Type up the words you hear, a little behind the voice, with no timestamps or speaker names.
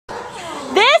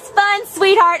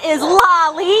sweetheart is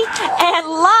Lolli. And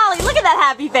Lolli, look at that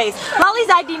happy face. Lolli's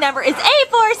ID number is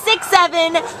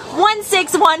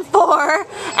A4671614.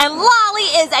 And Lolli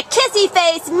is a kissy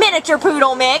face miniature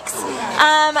poodle mix.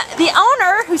 The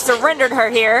owner who surrendered her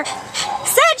here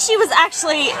said she was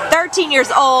actually 13 years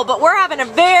old, but we're having a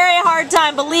very hard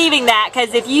time believing that,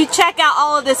 because if you check out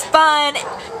all of this fun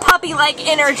puppy-like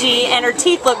energy and her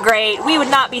teeth look great, we would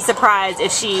not be surprised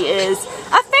if she is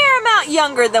a fair amount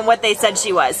younger than what they said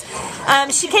she was.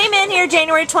 She came in here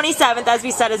January 27th, as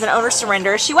we said, as an owner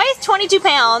surrender. She weighs 22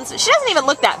 pounds. She doesn't even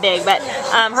look that big, but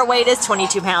her weight is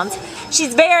 22 pounds.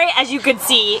 She's very, as you can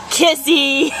see,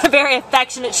 kissy, very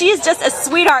affectionate. She is just a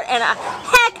sweetheart and a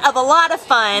heck of a lot of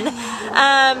fun.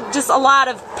 Just a lot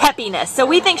of peppiness. So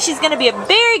we think she's going to be a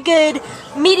very good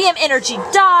medium energy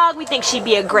dog. We think she'd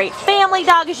be a great family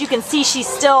dog. As you can see, she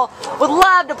still would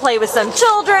love to play with some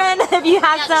children if you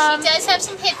have some. She does have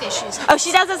some hip issues. Oh,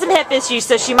 she does have some hip issues,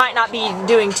 so she might not be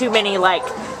doing too many like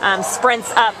sprints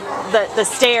up the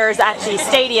stairs at the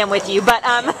stadium with you, but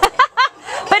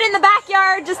but in the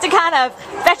backyard, just to kind of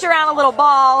fetch around a little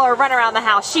ball or run around the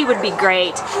house, she would be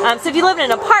great. So if you live in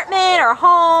an apartment or a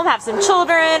home, have some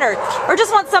children, or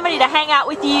just want somebody to hang out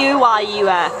with you while you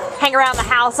hang around the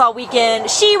house all weekend,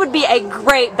 she would be a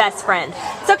great best friend.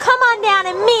 So come on down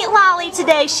and meet Lolli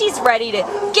today. She's ready to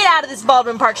get out of this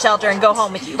Baldwin Park shelter and go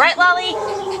home with you. Right, Lolli?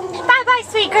 Bye-bye,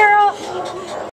 sweet girl.